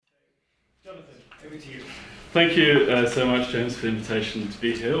Jonathan, over to you. Thank you so much, James, for the invitation to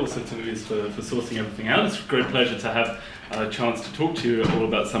be here, also to Louise for sorting everything out. It's a great pleasure to have a chance to talk to you all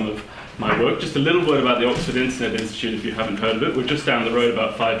about some of my work. Just a little word about the Oxford Internet Institute if you haven't heard of it. We're just down the road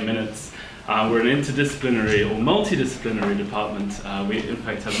about 5 minutes. We're an interdisciplinary or multidisciplinary department. We, in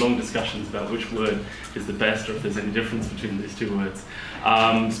fact, have long discussions about which word is the best or if there's any difference between these two words.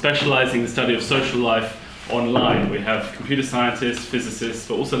 Specializing in the study of social life online. We have computer scientists, physicists,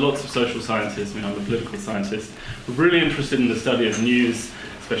 but also lots of social scientists. I'm a political scientist. We're really interested in the study of news,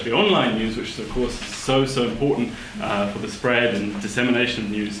 especially online news, which is, of course, so important for the spread and dissemination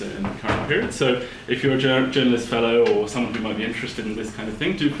of news in the current period. So if you're a journalist fellow or someone who might be interested in this kind of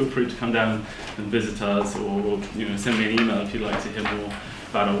thing, do feel free to come down and visit us, or send me an email if you'd like to hear more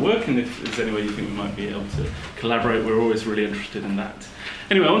about our work, and if there's any way you think we might be able to collaborate, we're always really interested in that.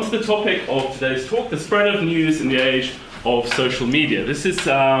 Anyway, on to the topic of today's talk, the spread of news in the age of social media. This is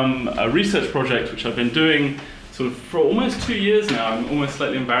a research project which I've been doing sort of for almost 2 years now. I'm almost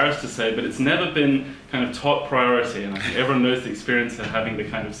slightly embarrassed to say, but it's never been kind of top priority, and I think everyone knows the experience of having the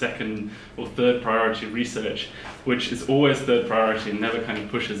kind of second or third priority research, which is always third priority and never kind of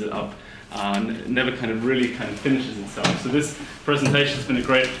pushes it up. Never kind of really kind of finishes itself. So this presentation has been a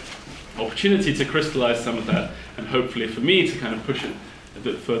great opportunity to crystallize some of that, and hopefully for me to kind of push it a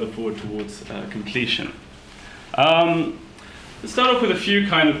bit further forward towards completion. Let's start off with a few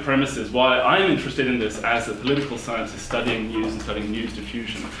kind of premises why I'm interested in this as a political scientist studying news and studying news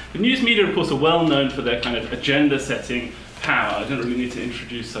diffusion. The news media, of course, are well known for their kind of agenda-setting power. I don't really need to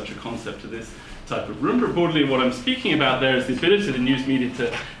introduce such a concept to this type of room, but broadly what I'm speaking about there is the ability of the news media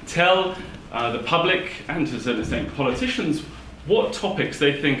to tell the public and to a certain extent politicians what topics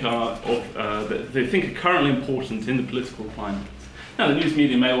they think are currently important in the political climate. Now, the news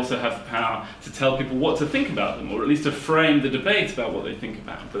media may also have the power to tell people what to think about them, or at least to frame the debate about what they think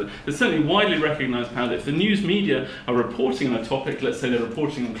about. But there's certainly widely recognized power that if the news media are reporting on a topic, let's say they're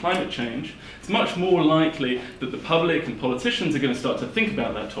reporting on climate change, it's much more likely that the public and politicians are going to start to think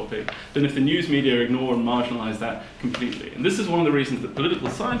about that topic than if the news media ignore and marginalize that completely. And this is one of the reasons that political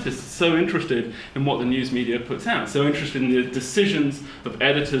scientists are so interested in what the news media puts out, so interested in the decisions of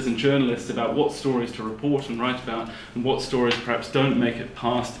editors and journalists about what stories to report and write about, and what stories perhaps don't make it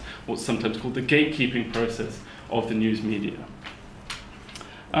past what's sometimes called the gatekeeping process of the news media.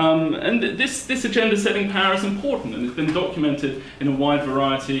 And this agenda-setting power is important, and it's been documented in a wide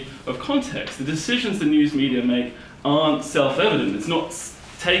variety of contexts. The decisions the news media make aren't self-evident. It's not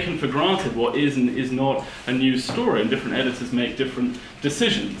taken for granted what is and is not a news story, and different editors make different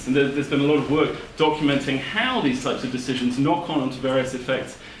decisions. And there's been a lot of work documenting how these types of decisions knock on onto various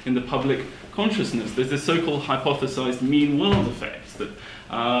effects in the public consciousness. There's this so-called hypothesized mean world effect,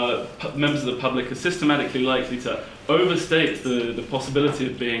 that members of the public are systematically likely to overstate the possibility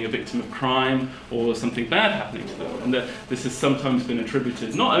of being a victim of crime or something bad happening to them. And this has sometimes been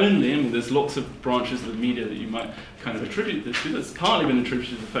attributed, not only, there's lots of branches of the media that you might kind of attribute this to, it's partly been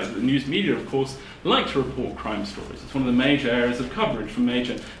attributed to the fact that the news media, of course, like to report crime stories. It's one of the major areas of coverage from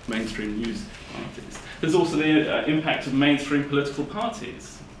major mainstream news parties. There's also the impact of mainstream political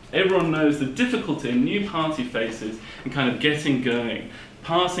parties. Everyone knows the difficulty a new party faces in kind of getting going,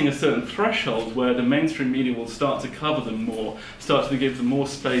 passing a certain threshold where the mainstream media will start to cover them more, start to give them more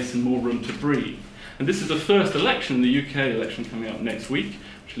space and more room to breathe. And this is the first election, the UK election coming up next week,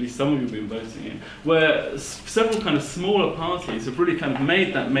 which at least some of you have been voting in, where several kind of smaller parties have really kind of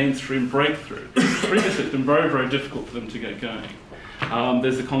made that mainstream breakthrough. Previously it's been very, very difficult for them to get going.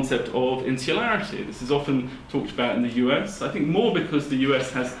 There's the concept of insularity. This is often talked about in the US, I think more because the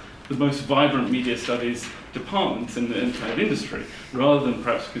US has the most vibrant media studies departments in the kind of industry, rather than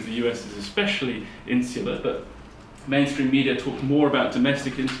perhaps because the US is especially insular, but mainstream media talk more about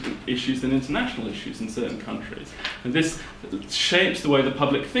domestic issues than international issues in certain countries. And this shapes the way the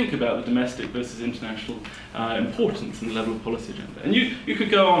public think about the domestic versus international importance and the level of policy agenda. And you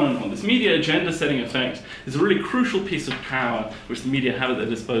could go on and on. This media agenda setting effect is a really crucial piece of power which the media have at their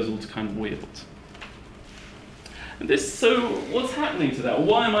disposal to kind of wield. And so what's happening to that?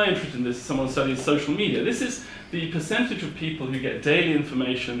 Why am I interested in this as someone who studies social media? This is the percentage of people who get daily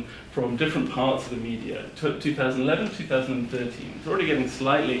information from different parts of the media, 2011, 2013. It's already getting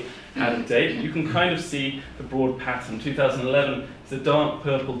slightly out of date. You can kind of see the broad pattern. 2011 is the dark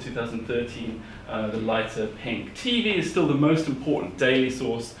purple, 2013 the lighter pink. TV is still the most important daily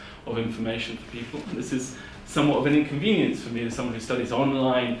source of information for people. And this is somewhat of an inconvenience for me as someone who studies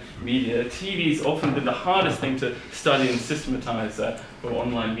online media. TV's often been the hardest thing to study and systematize for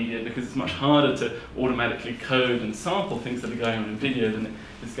online media because it's much harder to automatically code and sample things that are going on in video than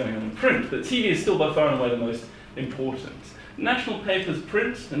is going on in print. But TV is still by far and away the most important. national papers,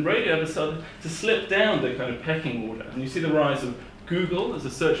 print and radio have started to slip down the kind of pecking order. And you see the rise of Google as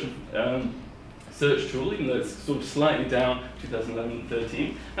a search tool, even though it's sort of slightly down 2011 and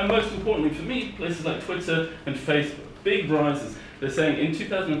 13. And most importantly for me, places like Twitter and Facebook, big rises. They're saying in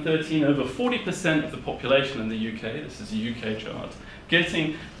 2013, over 40% of the population in the UK, this is a UK chart,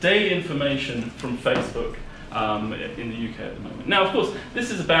 getting daily information from Facebook in the UK at the moment. Now, of course,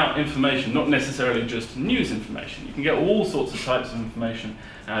 this is about information, not necessarily just news information. You can get all sorts of types of information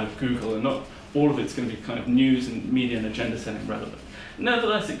out of Google, and not all of it's going to be kind of news and media and agenda setting relevant.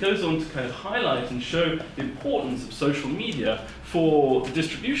 Nevertheless, it goes on to kind of highlight and show the importance of social media for the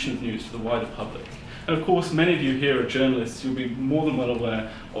distribution of news to the wider public. And of course, many of you here are journalists. You'll be more than well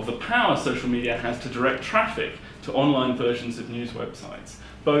aware of the power social media has to direct traffic to online versions of news websites,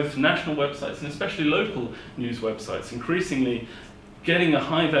 both national websites and especially local news websites. Increasingly, getting a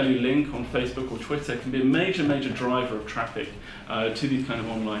high-value link on Facebook or Twitter can be a major, major driver of traffic to these kind of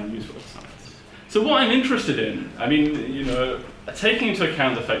online news websites. So what I'm interested in, I mean, you know, taking into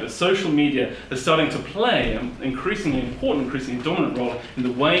account the fact that social media is starting to play an increasingly important, increasingly dominant role in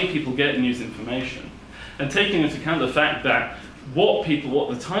the way people get news information, and taking into account the fact that what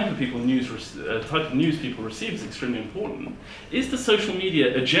the type of news people receive is extremely important, is the social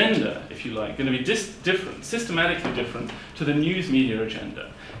media agenda, if you like, going to be different, systematically different to the news media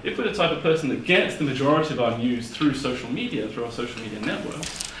agenda? If we're the type of person that gets the majority of our news through social media, through our social media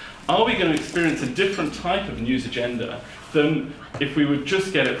networks, are we going to experience a different type of news agenda than if we would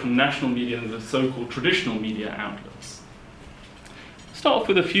just get it from national media and the so-called traditional media outlets? Start off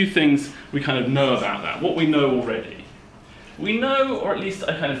with a few things we kind of know about that, what we know already. We know, or at least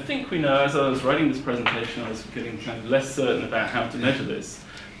I kind of think we know, as I was writing this presentation, I was getting kind of less certain about how to measure this,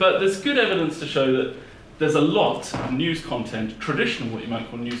 but there's good evidence to show that there's a lot of news content, traditional what you might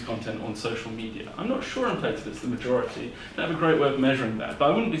call news content, on social media. I'm not sure in places it's the majority. I don't have a great way of measuring that, but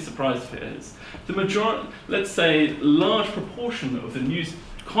I wouldn't be surprised if it is. The majority, let's say, large proportion of the news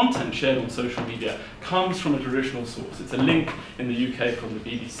content shared on social media comes from a traditional source. It's a link in the UK from the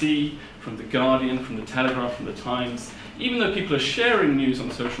BBC, from The Guardian, from The Telegraph, from The Times. Even though people are sharing news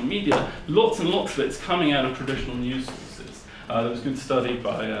on social media, lots and lots of it's coming out of traditional news sources. There was a good study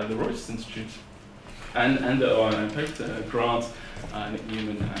by the Reuters Institute and the OIO paper, Grant, Nick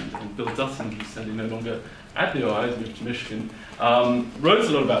Newman, and Bill Dutton, who's sadly no longer at the OIO, he's moved to Michigan, wrote a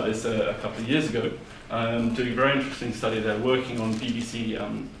lot about this a couple of years ago, doing a very interesting study there, working on BBC,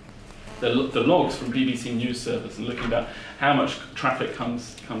 the logs from BBC News Service, and looking at how much traffic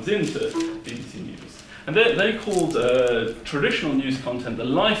comes into BBC News. And they called traditional news content the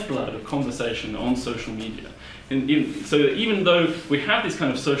lifeblood of conversation on social media. So even though we have these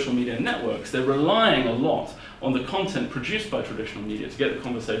kind of social media networks, they're relying a lot on the content produced by traditional media to get the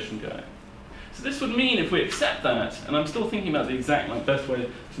conversation going. So this would mean, if we accept that, and I'm still thinking about the exact best way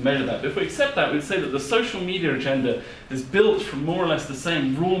to measure that, but if we accept that, we'd say that the social media agenda is built from more or less the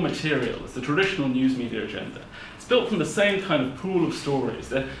same raw material as the traditional news media agenda. It's built from the same kind of pool of stories.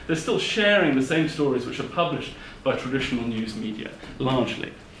 They're still sharing the same stories which are published by traditional news media,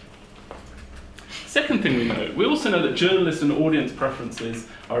 largely. Second thing we also know that journalist and audience preferences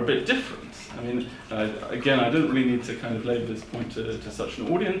are a bit different. I mean, again, I don't really need to kind of label this point to such an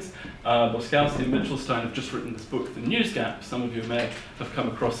audience. Boskowski and Mitchelstein have just written this book, The News Gap. Some of you may have come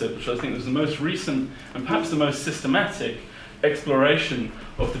across it, which I think was the most recent and perhaps the most systematic exploration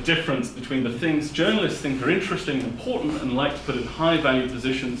of the difference between the things journalists think are interesting and important and like to put in high-value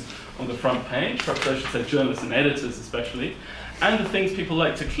positions on the front page, perhaps I should say journalists and editors especially, and the things people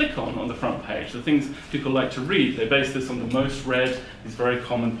like to click on the front page, the things people like to read. They base this on the most read, these very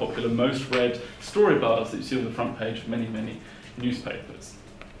common, popular, most read story bars that you see on the front page of many, many newspapers.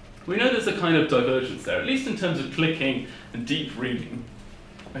 We know there's a kind of divergence there, at least in terms of clicking and deep reading.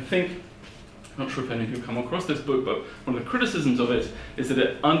 I think, I'm not sure if any of you have come across this book, but one of the criticisms of it is that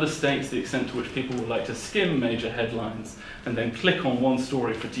it understates the extent to which people would like to skim major headlines and then click on one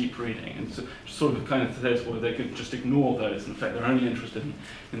story for deep reading, and so sort of kind of says, well, they could just ignore those. In fact, they're only interested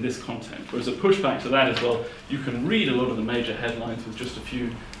in this content. Whereas a pushback to that as well, you can read a lot of the major headlines with just a few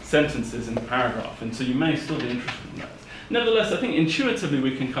sentences in the paragraph, and so you may still be interested in that. Nevertheless, I think intuitively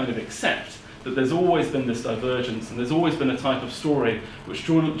we can kind of accept that there's always been this divergence, and there's always been a type of story which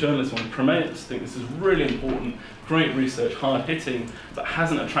journalists want to promote, think this is really important, great research, hard-hitting, but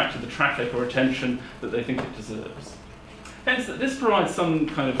hasn't attracted the traffic or attention that they think it deserves. Hence, this provides some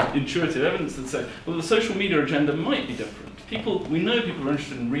kind of intuitive evidence that says, well, the social media agenda might be different. We know people are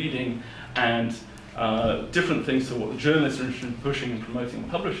interested in reading and different things to what the journalists are interested in pushing and promoting and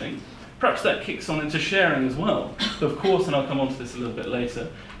publishing. Perhaps that kicks on into sharing as well. So of course, and I'll come on to this a little bit later,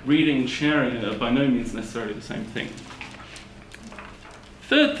 reading and sharing are by no means necessarily the same thing.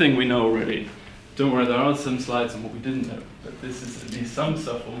 Third thing we know already, don't worry, there are some slides on what we didn't know, but this is at least some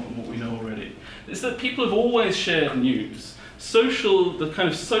stuff on what we know already, is that people have always shared news. The kind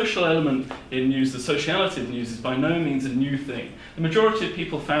of social element in news, the sociality of news, is by no means a new thing. The majority of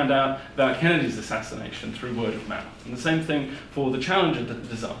people found out about Kennedy's assassination through word of mouth. And the same thing for the Challenger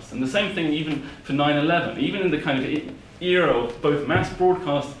disaster. And the same thing even for 9/11. Even in the kind of era of both mass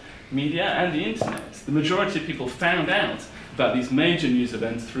broadcast media and the internet, the majority of people found out about these major news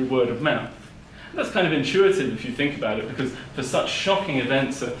events through word of mouth. And that's kind of intuitive if you think about it, because for such shocking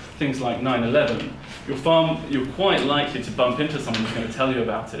events, things like 9/11, you're quite likely to bump into someone who's going to tell you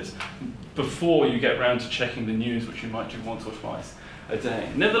about it before you get round to checking the news, which you might do once or twice a day.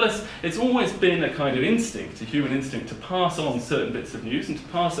 Nevertheless, it's always been a kind of instinct, a human instinct, to pass on certain bits of news and to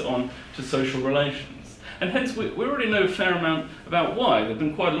pass it on to social relations. And hence, we already know a fair amount about why. There have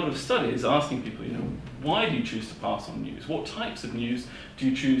been quite a lot of studies asking people, why do you choose to pass on news? What types of news do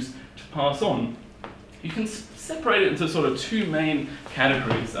you choose to pass on? You can separate it into sort of two main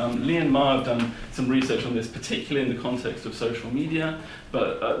categories. Lee and Ma have done some research on this, particularly in the context of social media,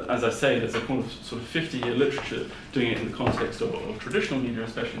 but as I say, there's a kind of sort of 50-year literature doing it in the context of traditional media,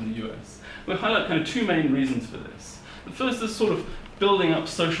 especially in the US. We'll highlight kind of two main reasons for this. The first is sort of building up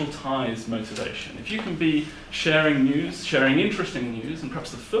social ties motivation. If you can be sharing news, sharing interesting news, and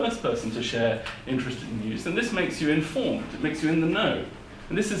perhaps the first person to share interesting news, then this makes you informed, it makes you in the know.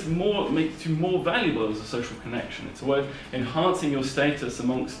 And this makes you more valuable as a social connection. It's a way of enhancing your status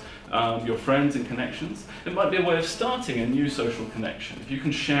amongst your friends and connections. It might be a way of starting a new social connection. If you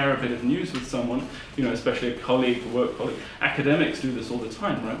can share a bit of news with someone, especially a colleague, a work colleague. Academics do this all the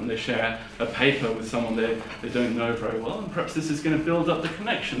time, right? When they share a paper with someone they don't know very well, and perhaps this is going to build up the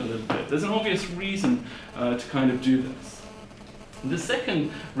connection a little bit. There's an obvious reason to kind of do this. The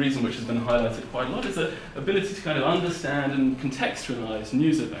second reason, which has been highlighted quite a lot, is the ability to kind of understand and contextualize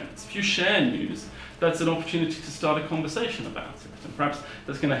news events. If you share news, that's an opportunity to start a conversation about it. And perhaps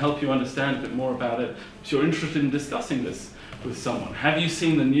that's going to help you understand a bit more about it if you're interested in discussing this with someone. Have you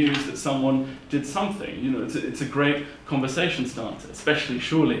seen the news that someone did something? It's a great conversation starter, especially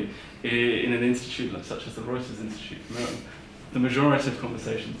surely in an institute such as the Reuters Institute. The majority of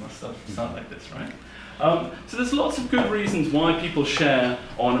conversations must start like this, right? So there's lots of good reasons why people share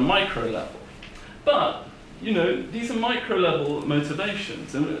on a micro level. But, these are micro level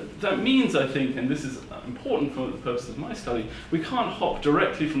motivations. And that means, I think, and this is important for the purpose of my study, we can't hop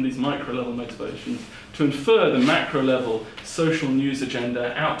directly from these micro level motivations to infer the macro level social news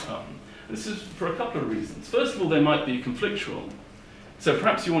agenda outcome. This is for a couple of reasons. First of all, they might be conflictual. So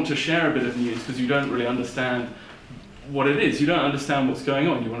perhaps you want to share a bit of news because you don't really understand what it is. You don't understand what's going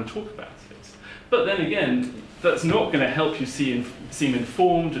on. You want to talk about it. But then again, that's not going to help you seem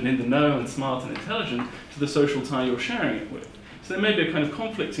informed and in the know and smart and intelligent to the social tie you're sharing it with. So there may be a kind of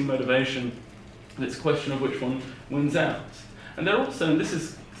conflicting motivation, and it's a question of which one wins out. And there are also, and this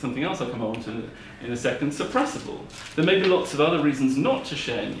is something else I'll come on to in a second, suppressible. There may be lots of other reasons not to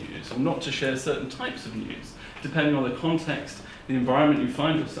share news or not to share certain types of news, depending on the context, the environment you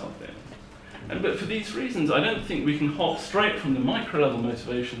find yourself in. But for these reasons, I don't think we can hop straight from the micro-level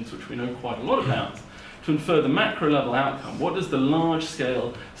motivations, which we know quite a lot about, to infer the macro-level outcome. What does the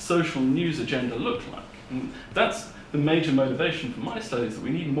large-scale social news agenda look like? And that's the major motivation for my studies, that we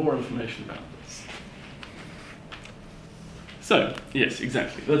need more information about this. So, yes,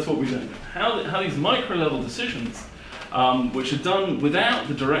 exactly. That's what we don't know. How these micro-level decisions, which are done without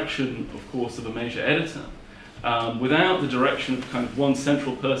the direction, of course, of a major editor, without the direction of kind of one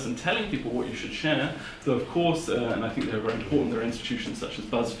central person telling people what you should share, though of course, and I think they're very important, there are institutions such as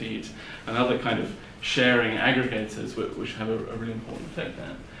BuzzFeed and other kind of sharing aggregators which have a really important effect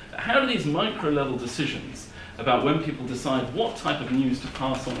there. How do these micro-level decisions about when people decide what type of news to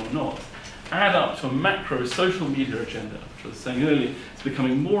pass on or not add up to a macro social media agenda, which I was saying earlier, is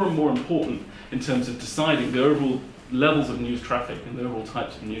becoming more and more important in terms of deciding the overall levels of news traffic and the overall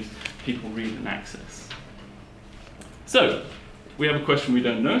types of news people read and access. So, we have a question we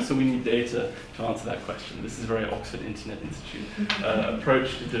don't know, so we need data to answer that question. This is a very Oxford Internet Institute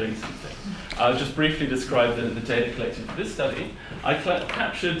approach to doing something. I'll just briefly describe the data collected for this study. I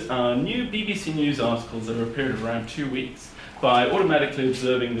captured new BBC News articles over a period of around 2 weeks by automatically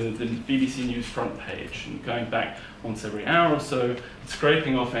observing the BBC News front page and going back once every hour or so,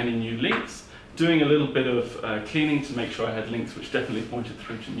 scraping off any new links, doing a little bit of cleaning to make sure I had links which definitely pointed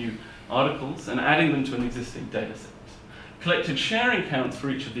through to new articles, and adding them to an existing data set. Collected sharing counts for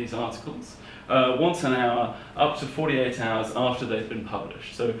each of these articles, once an hour, up to 48 hours after they've been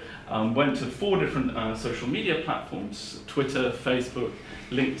published. So went to 4 different social media platforms, Twitter, Facebook,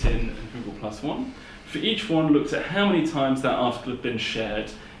 LinkedIn, and Google+1. for each one looked at how many times that article had been shared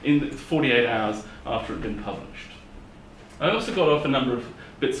in the 48 hours after it had been published. I also got off a number of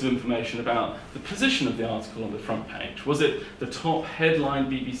bits of information about the position of the article on the front page. Was it the top headline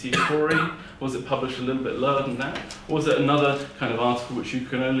BBC story? Was it published a little bit lower than that? Or was it another kind of article which you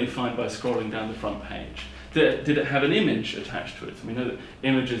can only find by scrolling down the front page? Did it have an image attached to it? And we know that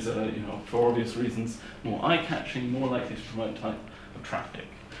images are, for obvious reasons, more eye-catching, more likely to promote type of traffic.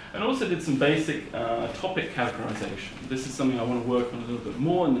 And also did some basic topic categorization. This is something I want to work on a little bit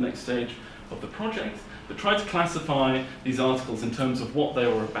more in the next stage of the project, but try to classify these articles in terms of what they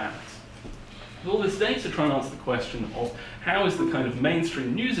were about. With all this data, try and answer the question of how is the kind of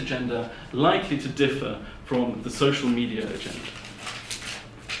mainstream news agenda likely to differ from the social media agenda.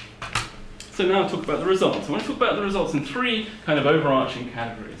 So now I'll talk about the results. I want to talk about the results in three kind of overarching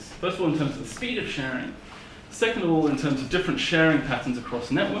categories. First of all, in terms of the speed of sharing. Second of all, in terms of different sharing patterns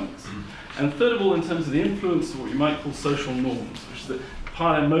across networks. And third of all, in terms of the influence of what you might call social norms, which is the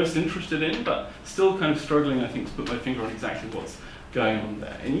part I'm most interested in, but still kind of struggling, I think, to put my finger on exactly what's going on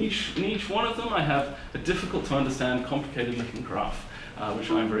there. In each one of them, I have a difficult to understand, complicated looking graph, which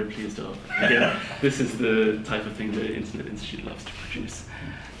I'm very pleased of. Again, this is the type of thing the Internet Institute loves to produce.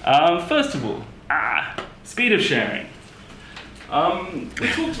 First of all, speed of sharing. We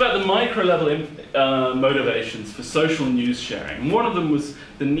talked about the micro-level motivations for social news sharing. And one of them was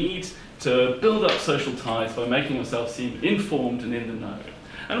the need to build up social ties by making yourself seem informed and in the know.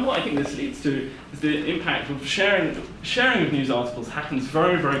 And what I think this leads to is the impact of sharing of news articles happens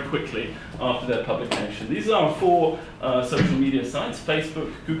very, very quickly after their publication. These are four social media sites: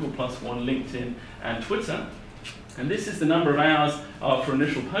 Facebook, Google+, One, LinkedIn, and Twitter. And this is the number of hours after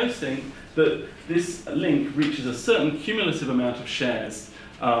initial posting that this link reaches a certain cumulative amount of shares,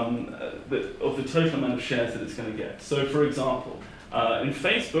 of the total amount of shares that it's going to get. So for example, in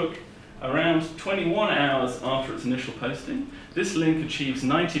Facebook, around 21 hours after its initial posting, this link achieves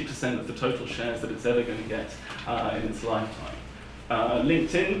 90% of the total shares that it's ever going to get in its lifetime.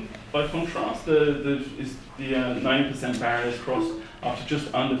 LinkedIn, by contrast, the 90% barrier is crossed after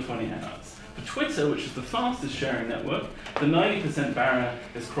just under 20 hours. For Twitter, which is the fastest sharing network, the 90% barrier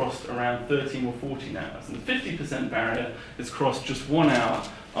is crossed around 13 or 14 hours, and the 50% barrier is crossed just 1 hour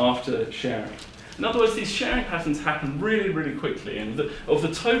after sharing. In other words, these sharing patterns happen really, really quickly, and of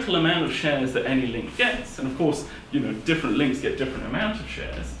the total amount of shares that any link gets, and of course, different links get different amount of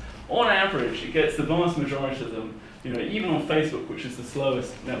shares, on average, it gets the vast majority of them, even on Facebook, which is the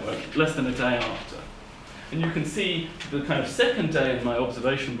slowest network, less than a day after. And you can see the kind of second day in my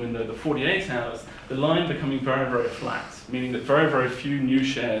observation window, the 48 hours, the line becoming very, very flat, meaning that very, very few new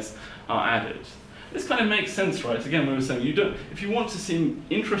shares are added. This kind of makes sense, right? Again, we were saying, if you want to seem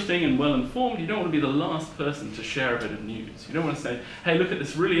interesting and well-informed, you don't want to be the last person to share a bit of news. You don't want to say, hey, look at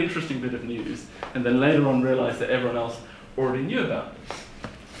this really interesting bit of news, and then later on realize that everyone else already knew about this.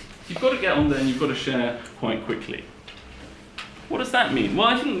 You've got to get on there and you've got to share quite quickly. What does that mean? Well,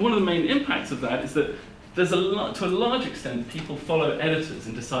 I think one of the main impacts of that is that to a large extent, people follow editors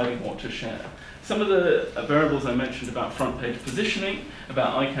in deciding what to share. Some of the variables I mentioned about front page positioning,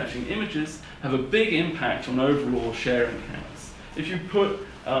 about eye-catching images, have a big impact on overall sharing counts. If you put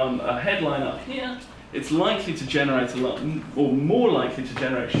a headline up here, it's likely to generate a lot, or more likely to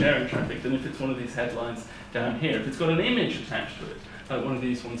generate sharing traffic than if it's one of these headlines down here. If it's got an image attached to it, like one of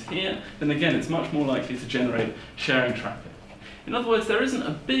these ones here, then again, it's much more likely to generate sharing traffic. In other words, there isn't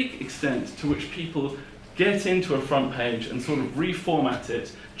a big extent to which people get into a front page and sort of reformat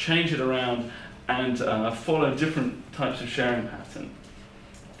it, change it around, and follow different types of sharing pattern.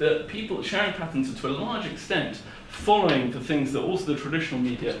 The sharing patterns are to a large extent following the things that also the traditional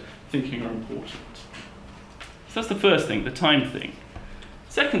media thinking are important. So that's the first thing, the time thing.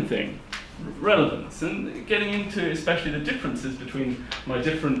 Second thing, relevance, and getting into especially the differences between my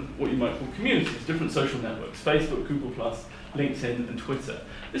different, what you might call communities, different social networks, Facebook, Google+, LinkedIn, and Twitter.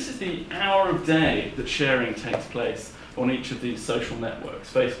 This is the hour of day that sharing takes place on each of these social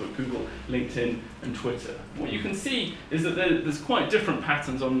networks, Facebook, Google, LinkedIn, and Twitter. What you can see is that there's quite different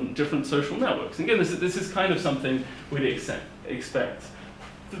patterns on different social networks. And again, this is kind of something we'd expect.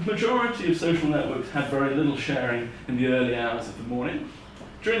 The majority of social networks have very little sharing in the early hours of the morning.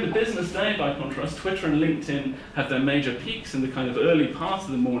 During the business day, by contrast, Twitter and LinkedIn have their major peaks in the kind of early part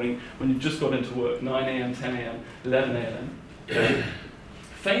of the morning when you've just got into work, 9 a.m., 10 a.m., 11 a.m.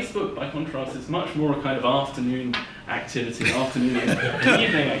 Facebook, by contrast, is much more a kind of afternoon activity, afternoon and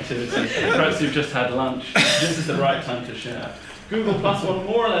evening activity. Perhaps you've just had lunch. This is the right time to share. Google Plus One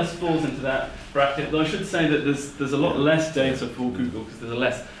more or less falls into that bracket, though I should say that there's a lot less data for Google because there's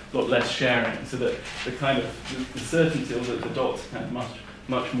a lot less sharing, so that the kind of the certainty or the dots are kind of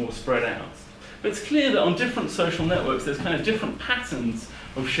much more spread out. But it's clear that on different social networks there's kind of different patterns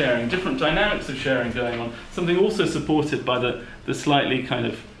of sharing, different dynamics of sharing going on, something also supported by the slightly kind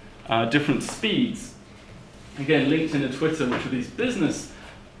of different speeds. Again, LinkedIn and Twitter, which are these business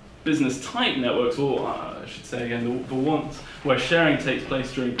type networks, or I should say again, the ones where sharing takes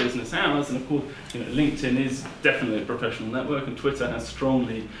place during business hours, and of course, LinkedIn is definitely a professional network, and Twitter has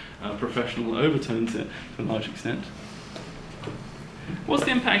strongly professional overtones to a large extent. What's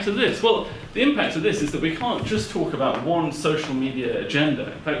the impact of this? Well, the impact of this is that we can't just talk about one social media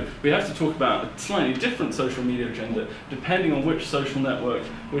agenda. In fact, we have to talk about a slightly different social media agenda depending on which social network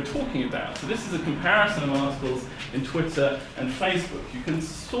we're talking about. So this is a comparison of articles in Twitter and Facebook. You can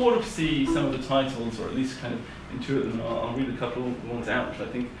sort of see some of the titles, or at least kind of intuit them. I'll read a couple of ones out which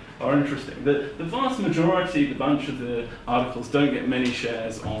I think are interesting. The vast majority, the bunch of the articles don't get many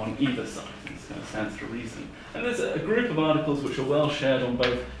shares on either side. This kind of stands to reason. And there's a group of articles which are well shared on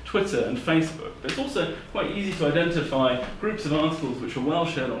both Twitter and Facebook. But it's also quite easy to identify groups of articles which are well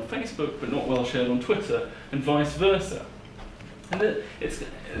shared on Facebook but not well shared on Twitter, and vice versa. And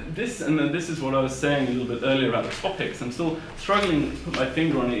this is what I was saying a little bit earlier about the topics. I'm still struggling to put my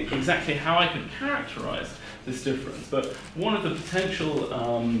finger on exactly how I could characterize this difference. But one of the potential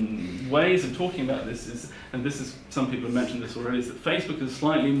ways of talking about this is, and this is, some people have mentioned this already, is that Facebook is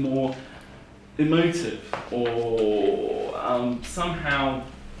slightly more emotive, or somehow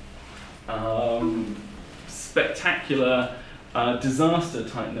spectacular disaster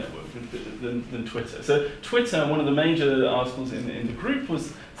type network than Twitter. So Twitter, one of the major articles in the group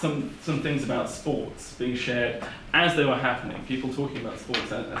was some things about sports being shared as they were happening, people talking about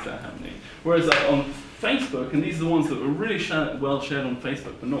sports as they're happening. Whereas on Facebook, and these are the ones that were really well shared on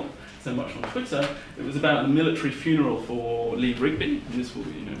Facebook but not so much on Twitter, it was about the military funeral for Lee Rigby, and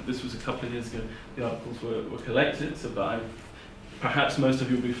this was a couple of years ago. The articles were collected, so perhaps most of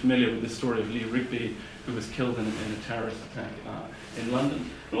you will be familiar with the story of Lee Rigby, who was killed in a terrorist attack in London,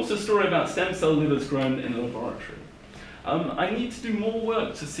 and also a story about stem cell livers grown in a laboratory. I need to do more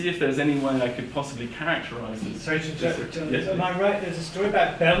work to see if there's any way I could possibly characterise this. Sorry to interrupt, John. Yes. Am I right? There's a story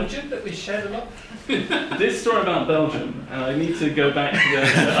about Belgium that we shared a lot? This story about Belgium, and I need to go back to the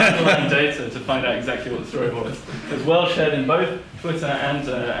underlying data to find out exactly what the story was. It was well shared in both Twitter and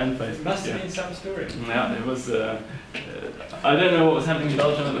Facebook. Must have been some story. Yeah, it was. I don't know what was happening in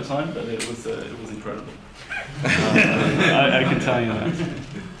Belgium at the time, but it was incredible. I can tell you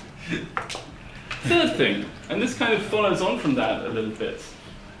that. Third thing, and this kind of follows on from that a little bit,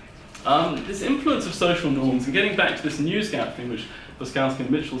 this influence of social norms, and getting back to this news gap thing which Boskowski and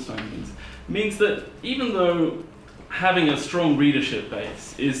Mitchelstein means that even though having a strong readership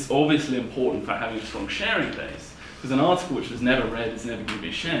base is obviously important for having a strong sharing base, because an article which is never read is never going to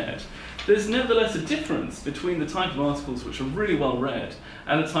be shared, there's nevertheless a difference between the type of articles which are really well read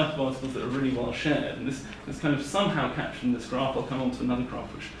and the type of articles that are really well shared. And this is kind of somehow captured in this graph. I'll come on to another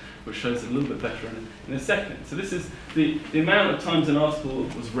graph which shows it a little bit better in a second. So this is the amount of times an article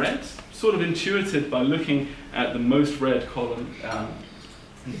was read, sort of intuited by looking at the most read column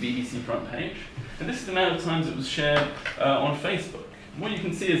in the BBC front page. And this is the amount of times it was shared on Facebook. And what you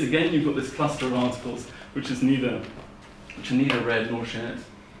can see is, again, you've got this cluster of articles which are neither read nor shared.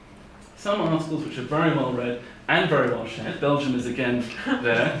 Some articles which are very well read and very well shared. Belgium is again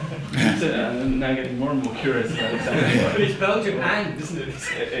there. So, I'm now getting more and more curious about exactly what. But it's Belgium and, isn't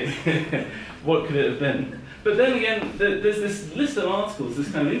it? What could it have been? But then again, there's this list of articles,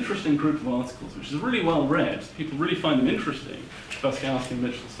 this kind of interesting group of articles, which is really well read. People really find them interesting. Boskowski and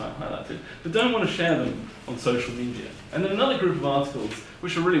Mitchelstein highlighted, but don't want to share them on social media. And then another group of articles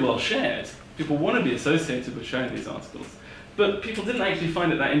which are really well shared. People want to be associated with sharing these articles, but people didn't actually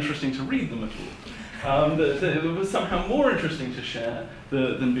find it that interesting to read them at all. It was somehow more interesting to share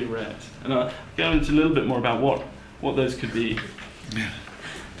than be read. And I'll go into a little bit more about what those could be.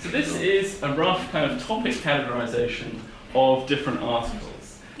 So this is a rough kind of topic categorization of different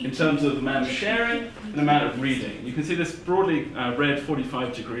articles in terms of the amount of sharing and the amount of reading. You can see this broadly red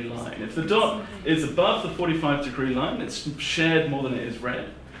 45-degree line. If the dot is above the 45-degree line, it's shared more than it is read.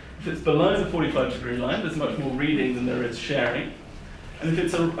 If it's below the 45-degree line, there's much more reading than there is sharing. And if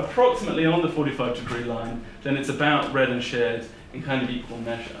it's approximately on the 45-degree line, then it's about read and shared in kind of equal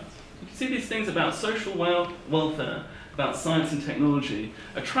measure. You can see these things about social welfare, about science and technology,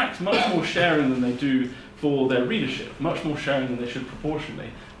 attract much more sharing than they do for their readership, much more sharing than they should proportionally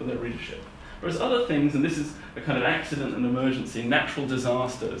for their readership. Whereas other things, and this is a kind of accident and emergency, natural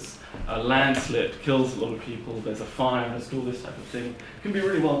disasters, a landslip kills a lot of people, there's a fire, there's all this type of thing, can be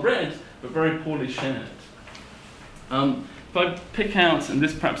really well read, but very poorly shared. If I pick out, and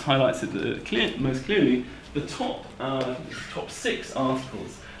this perhaps highlights it most clearly, the top 6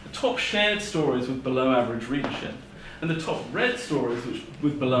 articles the top shared stories with below average readership, and the top read stories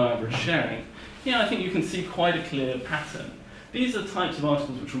with below average sharing, here I think you can see quite a clear pattern. These are types of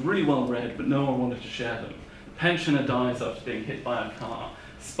articles which were really well read, but no one wanted to share them. Pensioner dies after being hit by a car,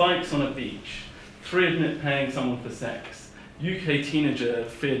 spikes on a beach, 3 admit paying someone for sex, UK teenager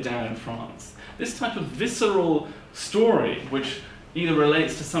feared down in France. This type of visceral story, which either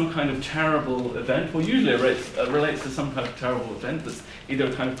relates to some kind of terrible event, or usually relates to some kind of terrible event that's either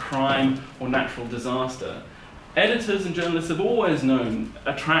a kind of crime or natural disaster, editors and journalists have always known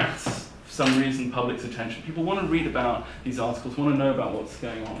attracts, for some reason, public's attention. People want to read about these articles, want to know about what's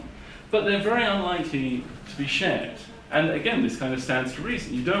going on. But they're very unlikely to be shared. And again, this kind of stands to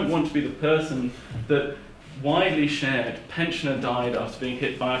reason. You don't want to be the person that widely shared, pensioner died after being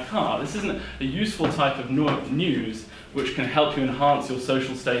hit by a car. This isn't a useful type of news which can help you enhance your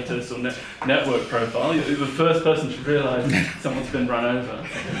social status or network profile. You're the first person to realise someone's been run over.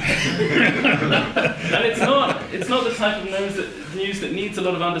 And it's not the type of news that needs a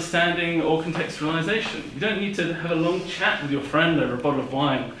lot of understanding or contextualisation. You don't need to have a long chat with your friend over a bottle of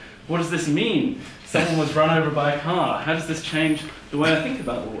wine. What does this mean? Someone was run over by a car. How does this change the way I think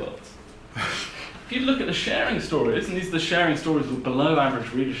about the world? If you look at the sharing stories, and these are the sharing stories with below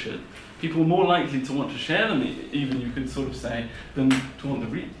average readership, people are more likely to want to share them, even you could sort of say, than to want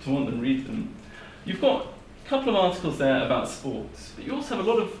them read them. You've got a couple of articles there about sports, but you also have a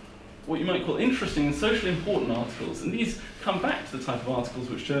lot of what you might call interesting and socially important articles, and these come back to the type of articles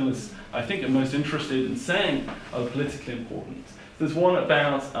which journalists, I think, are most interested in saying are politically important. There's one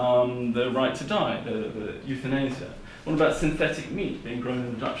about the right to die, the euthanasia. One about synthetic meat being grown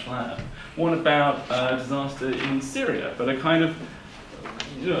in a Dutch lab. One about a disaster in Syria, but a kind of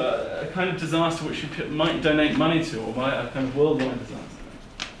disaster which you might donate money to, or a kind of worldwide disaster.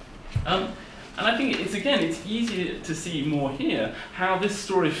 And I think it's easier to see more here how this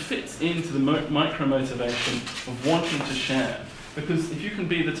story fits into the micro-motivation of wanting to share. Because if you can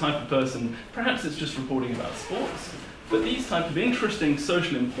be the type of person, perhaps it's just reporting about sports, but these type of interesting,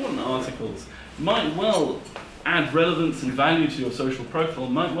 socially important articles might well add relevance and value to your social profile,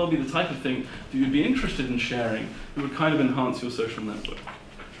 might well be the type of thing that you'd be interested in sharing that would kind of enhance your social network.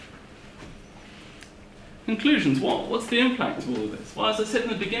 Conclusions, what's the impact of all of this? Well, as I said in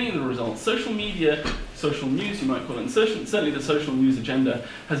the beginning of the results, social media, social news you might call it, and certainly the social news agenda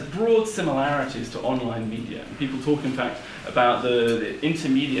has broad similarities to online media. And people talk, in fact, about the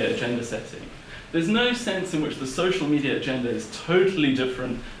intermediate agenda setting. There's no sense in which the social media agenda is totally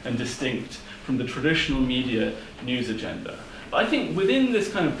different and distinct from the traditional media news agenda. But I think within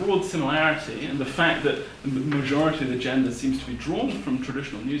this kind of broad similarity and the fact that the majority of the agenda seems to be drawn from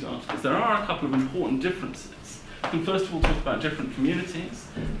traditional news articles, there are a couple of important differences. We can first of all talk about different communities,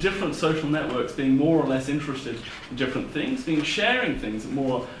 different social networks being more or less interested in different things, being sharing things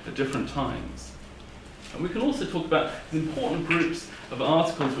at different times. And we can also talk about important groups of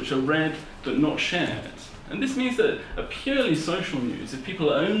articles which are read but not shared. And this means that a purely social news, if people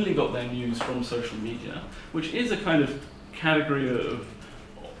only got their news from social media, which is a kind of category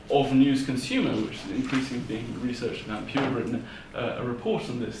of news consumer, which is increasingly being researched about. Pew have written a report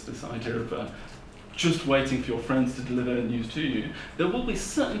on this idea of just waiting for your friends to deliver news to you. There will be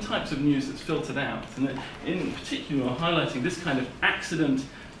certain types of news that's filtered out, and in particular are highlighting this kind of accident,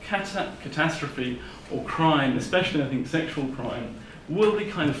 catastrophe, or crime, especially I think sexual crime, will be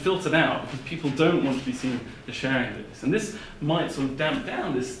kind of filtered out because people don't want to be seen as sharing this. And this might sort of damp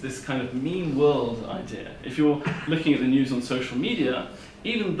down this kind of mean world idea. If you're looking at the news on social media,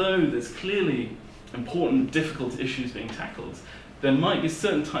 even though there's clearly important, difficult issues being tackled, there might be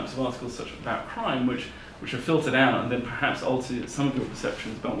certain types of articles such about crime which are filtered out and then perhaps alter some of your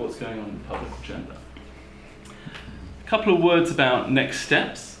perceptions about what's going on in the public agenda. A couple of words about next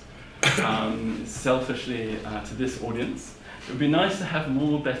steps, selfishly to this audience. It would be nice to have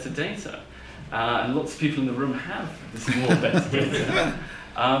more better data, and lots of people in the room have this more better data.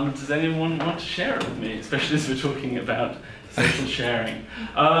 Does anyone want to share it with me, especially as we're talking about social sharing?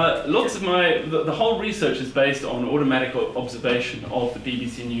 Lots of the whole research is based on automatic observation of the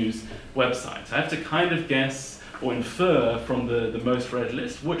BBC News website. I have to kind of guess or infer from the most read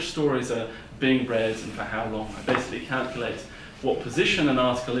list which stories are being read and for how long. I basically calculate what position an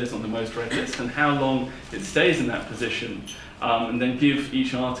article is on the most read list and how long it stays in that position, and then give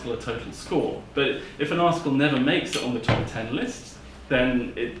each article a total score. But if an article never makes it on the top 10 list,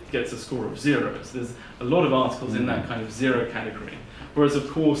 then it gets a score of 0. So there's a lot of articles in that kind of 0 category. Whereas, of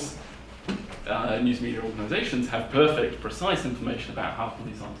course, news media organizations have perfect, precise information about how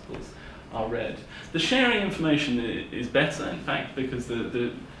often these articles are read. The sharing information is better, in fact, because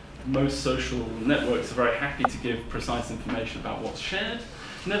the most social networks are very happy to give precise information about what's shared.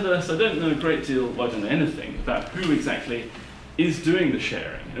 Nevertheless, I don't know a great deal, well, I don't know anything about who exactly is doing the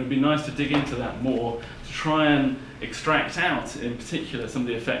sharing. It would be nice to dig into that more, to try and extract out, in particular, some of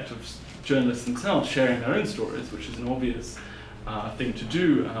the effect of journalists themselves sharing their own stories, which is an obvious thing to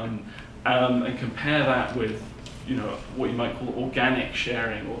do, and compare that with, you know, what you might call organic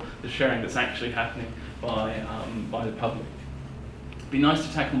sharing, or the sharing that's actually happening by the public. It'd be nice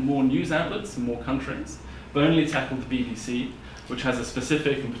to tackle more news outlets in more countries, but only tackle the BBC, which has a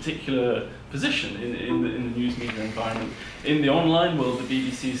specific and particular position in the news media environment. In the online world, the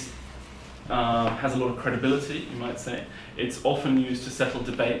BBC has a lot of credibility, you might say. It's often used to settle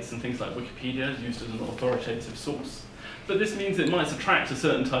debates, and things like Wikipedia is used as an authoritative source. But this means it might attract a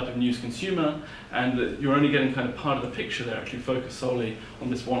certain type of news consumer, and that you're only getting kind of part of the picture there, actually focused solely on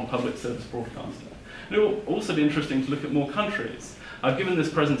this one public service broadcaster. And it will also be interesting to look at more countries. I've given this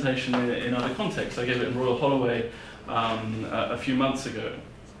presentation in other contexts. I gave it in Royal Holloway a few months ago.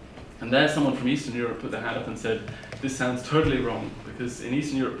 And there someone from Eastern Europe put their hand up and said, this sounds totally wrong, because in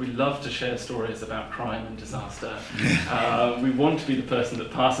Eastern Europe we love to share stories about crime and disaster. We want to be the person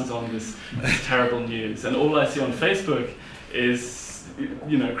that passes on this terrible news. And all I see on Facebook is,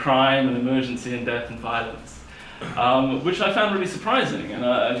 you know, crime and emergency and death and violence, which I found really surprising. And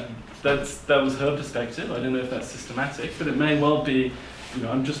that was her perspective. I don't know if that's systematic, but it may well be, you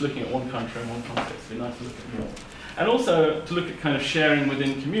know, I'm just looking at one country and one context. It'd be nice to look at more. And also to look at kind of sharing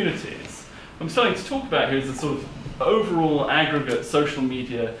within communities. I'm starting to talk about here is the sort of overall aggregate social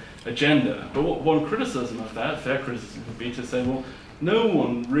media agenda. But one criticism of that, fair criticism, would be to say, well, no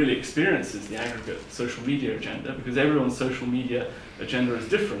one really experiences the aggregate social media agenda, because everyone's social media agenda is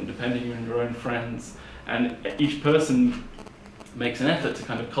different depending on your own friends, and each person makes an effort to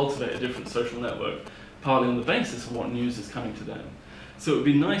kind of cultivate a different social network, partly on the basis of what news is coming to them. So it would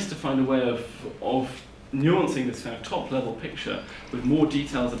be nice to find a way of nuancing this kind of top-level picture with more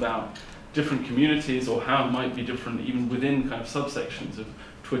details about different communities, or how it might be different even within kind of subsections of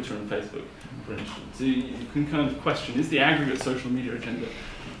Twitter and Facebook, for instance. So you can kind of question, is the aggregate social media agenda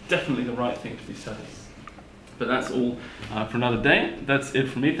definitely the right thing to be studied? But that's all for another day. That's it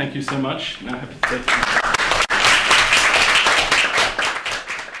from me. Thank you so much. Now happy to take